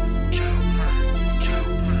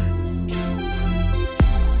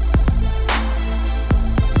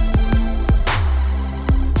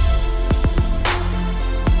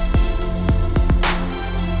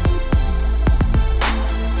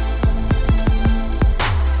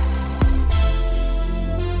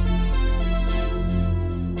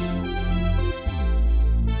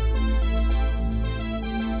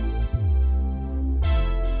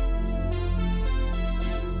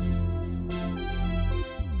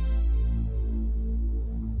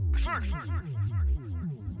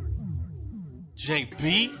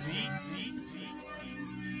 JB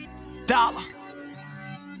Dollar.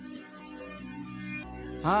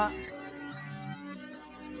 Huh?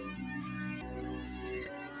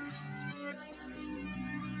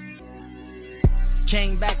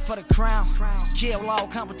 Came back for the crown, kill all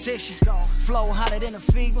competition. Flow hotter than a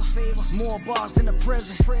fever, more bars than a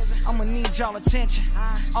prison. I'ma need y'all attention,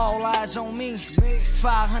 all eyes on me.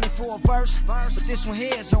 500 for a verse, but this one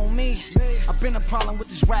here is on me. I've been a problem with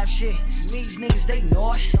this rap shit. These niggas, they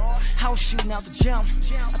know it. House shooting out the jump,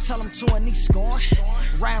 I tell them to and he's scoring.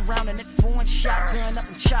 Riding round in that foreign shotgun up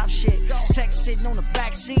and chop shit. Tech sitting on the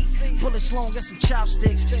back seat, bullets long as some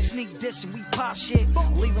chopsticks. Sneak diss and we pop shit.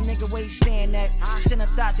 Leave a nigga where he stand at. Send a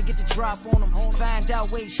thought to get the drop on him. Find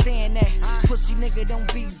out where he stand at. Pussy nigga don't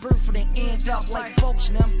be brutal and end up like folks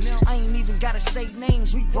them. I ain't even gotta say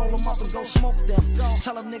names. We roll them up and go smoke them.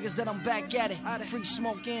 Tell them niggas that I'm back at it. Free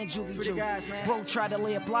smoke and juvie juice. Bro tried to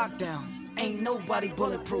lay a block down. Ain't nobody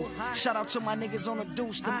bulletproof. Shout out to my niggas on the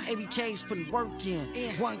deuce. Them ABKs putting work in.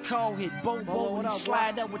 One call hit Bobo and he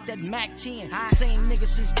slide up with that Mac 10. Same nigga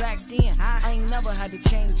since back then. I ain't never had to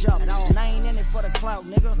change up. And I ain't in it for the clout,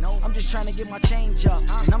 nigga. I'm just trying to get my change up.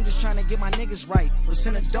 And I'm just trying to get my niggas right. What's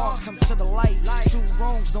in the dark come to the light. Two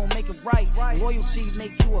wrongs don't make it right. Loyalty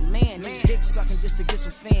make you a man. You dick sucking just to get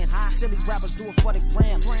some fans. Silly rappers do it for the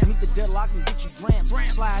gram. Meet the deadlock and get you grams.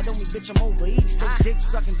 Slide on me, bitch, I'm over east. They dick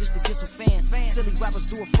sucking just to get some fans. Silly rappers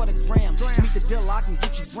do it for the gram. Meet the deadlock and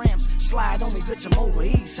get you grams. Slide on me, bitch, I'm over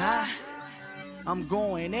east, huh? I'm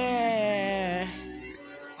going in.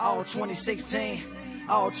 All 2016.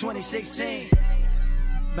 All 2016.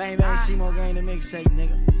 Bang, bang, C-Mo gang the mixtape,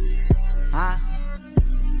 nigga. Huh?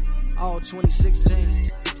 All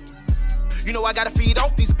 2016. You know I gotta feed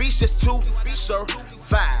off these beats just to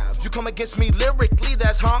survive. You come against me lyrically,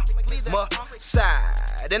 that's homicide.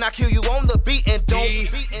 Then I kill you on the beat and don't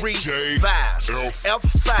revive.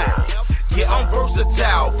 F5. Yeah, I'm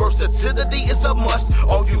versatile. Versatility is a must.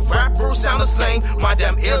 All you rappers sound the same. My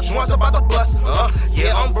damn eardrums about to bust.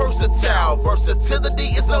 Yeah, I'm versatile.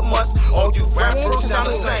 Versatility is a must. All you rappers sound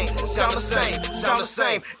the same. Sound the same. Sound the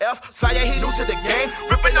same. F, Flyer, he new to the game.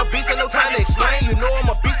 Ripping up beats and no time to explain. You know I'm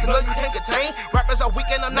a beast and love you can't contain. Rappers are weak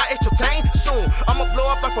and I'm not entertained. Soon, I'ma blow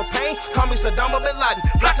up like propane. Call me Saddam Bin Laden.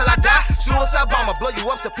 Fly till I die. Suicide bomber. Blow you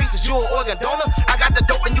up to pieces. You an organ donor. I got the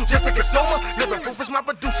dope and you just a consumer. Living proof is my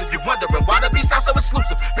producer. You wondering why the beat sound so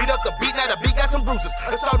exclusive? Beat up the beat, now the beat got some bruises.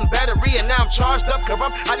 Assault and battery, and now I'm charged up.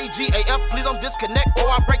 Corrupt, IDGAF, please don't disconnect or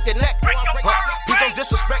I'll break your neck. Please don't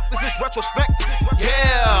disrespect, this is retrospect.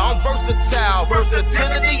 Yeah, I'm versatile.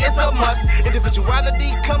 Versatility is a must.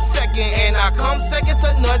 Individuality comes second, and I come second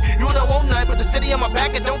to none. You don't want none, but the city on my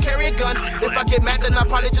back and don't carry a gun. If I get mad, then I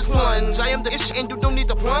probably just plunge. I am the issue, and you don't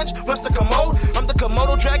need to plunge. Plus the commode, I'm the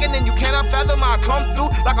Komodo dragon, and you cannot fathom. I come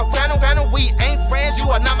through like a phantom. We ain't friends, you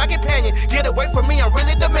are not my companion. Get away from me, I'm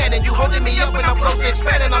really demanding. You holding me up and I'm close to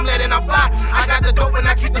expanding. I'm letting I fly. I got the dope and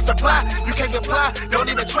I keep the supply. You can't reply,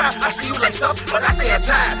 don't even try. I see you like stuff, but I stay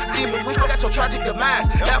untied. Demon Rico, that's your tragic demise.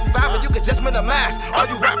 F5 and you can just minimize. All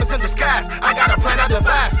you rappers in disguise. I got a plan I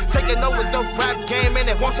devise. Taking over the rap game and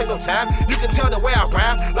it won't take no time. You can tell the way I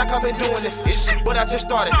rhyme, like I've been doing it. But I just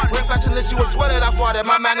started. When flashing this, you was sweating, I fought it.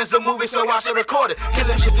 My man is a movie, so I should record it.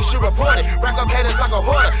 Killing shit, you should report it. Rack up haters like a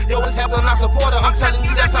hoarder. Yo, it's has a not supporter. I'm telling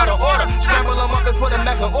you that's out of order. Scramble them up and put them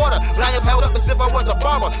back in order. Lions held up as if I was the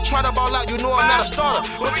barber. Trying to ball out, you know I'm not a starter.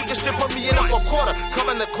 But you can still put me in a fourth quarter. Come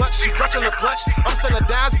in the clutch, she clutching the clutch. I'm still a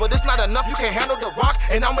dance, but it's not enough. You can't handle the rock,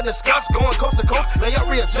 and I'm in the scuffs, going coast to coast. Lay up,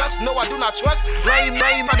 readjust. No, I do not trust. Lame,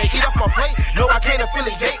 man, they eat off my plate. No, I can't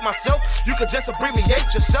affiliate myself. You can just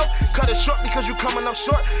abbreviate yourself. Cut it short because you coming up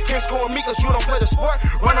short. Can't score me because you don't play the sport.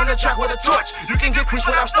 Run on the track with a torch. You can get creased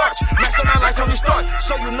without starch. Master my lights on the start.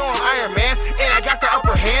 So you know I'm Iron Man, and I got the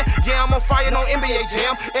upper hand. Yeah, I'm on fire, no NBA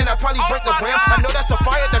Jam, and I probably break the ram. I know that's a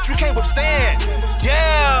fire that you can't withstand.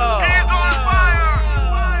 Yeah. Hands on fire.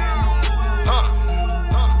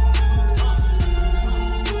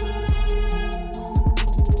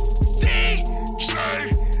 DJ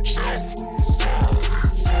Self.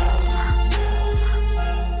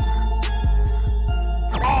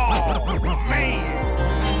 Oh man.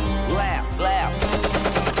 Laugh.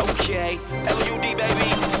 Okay. LUD baby.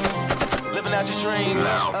 Living out your dreams.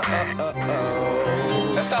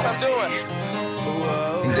 That's how I'm doing.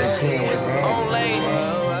 On lane.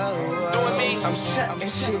 Doing me. I'm shutting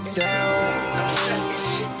shit down.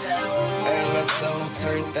 And I'm so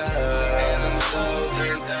turned up.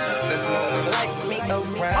 There's no one like me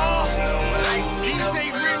around.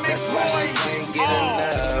 That's why she can't get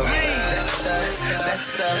enough. That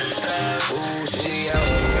stuff. Ooh, she on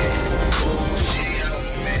me.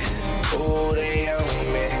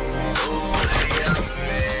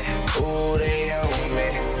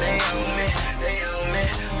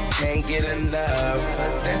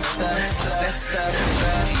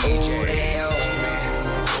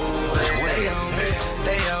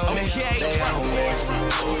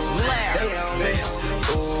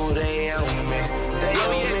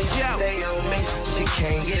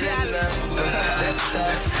 can't get enough. That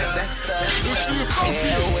stuff. It's the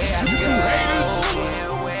associates.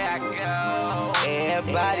 Everywhere I go,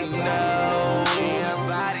 everybody know.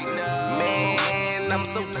 Man, I'm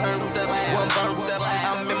so turned up, one burnt up.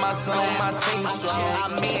 I'm in my zone, my team strong. I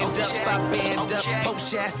manned up, I band up.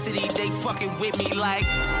 Post Ass City, they fucking with me like,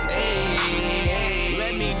 hey,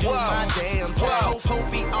 let me do my damn thing.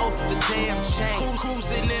 Hope be off the damn chain.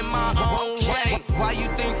 Cruising in my own lane. Why you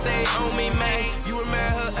think they own me, man? You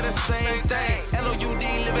remind her of the same thing. LOUD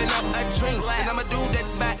living up a dreams, and I'ma do that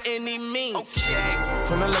by any means.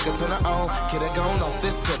 From the liquor to the on, get it gone off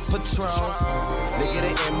this sip Patron. Nigga,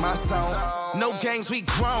 they in my zone. No gangs, we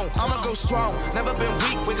grown. I'ma go strong. Never been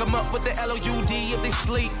weak. Wake 'em up with the LOUD if they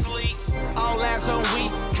sleep. All eyes on we.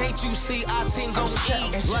 Can't you see our team gon'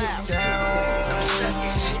 shut shit down?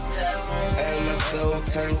 And I'm so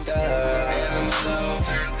turned up.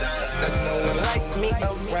 There's no one like me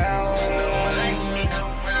around.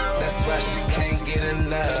 That's why she can't get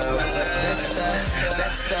enough. That stuff.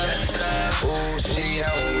 Ooh, she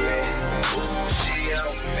on me.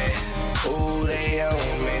 Ooh, they on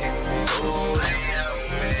me.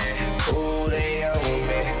 Ooh, they on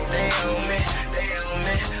me.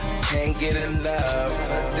 Can't get enough.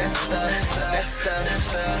 That stuff.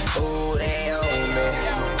 Ooh, they on me.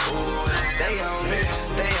 They on me.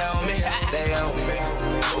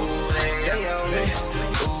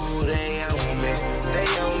 Ooh, they on me. They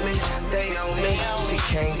on me. She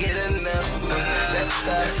can't get enough. That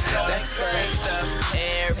stuff.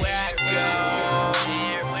 Everywhere I go,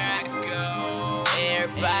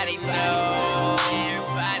 everybody know.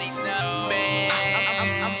 Man,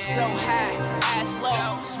 I'm so high, eyes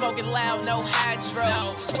low, smoking loud, no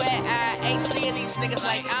hydro. Swear I ain't seeing these niggas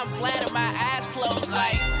like I'm glad of my eyes closed.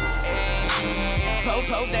 Like,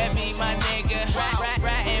 Popo, that be my nigga.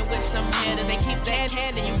 Riding with some hitters, they keep that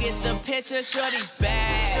hand and you get the picture. Shorty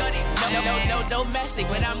bad. No domestic,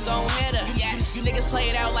 but I'm gon' hit her. You niggas play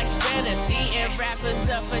it out like spinners, eating rappers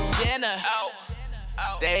up for dinner.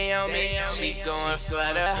 They on me, she going for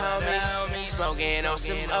the homies. Smoking on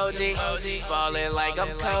some OG, falling like I'm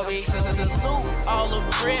Kobe. Salute all the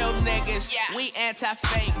real niggas, we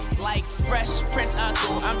anti-fake. Like Fresh Prince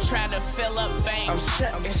Uncle, I'm trying to fill up banks. I'm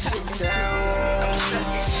shutting shit down.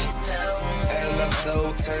 And I'm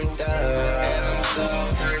so turned up.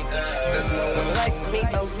 There's no one like me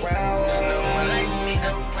around.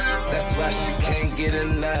 That's why she can't get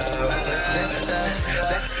enough. That stuff.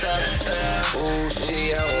 Ooh,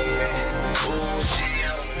 she on me.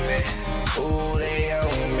 Ooh, they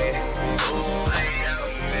on me.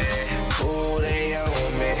 Ooh, they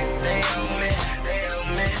on me.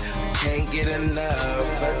 Can't get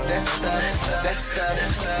enough. That stuff.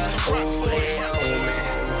 Ooh, they on me.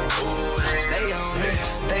 They on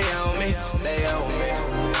me.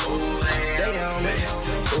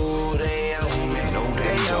 Ooh, they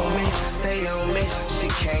on me. She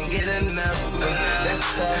can't get enough. That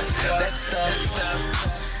stuff.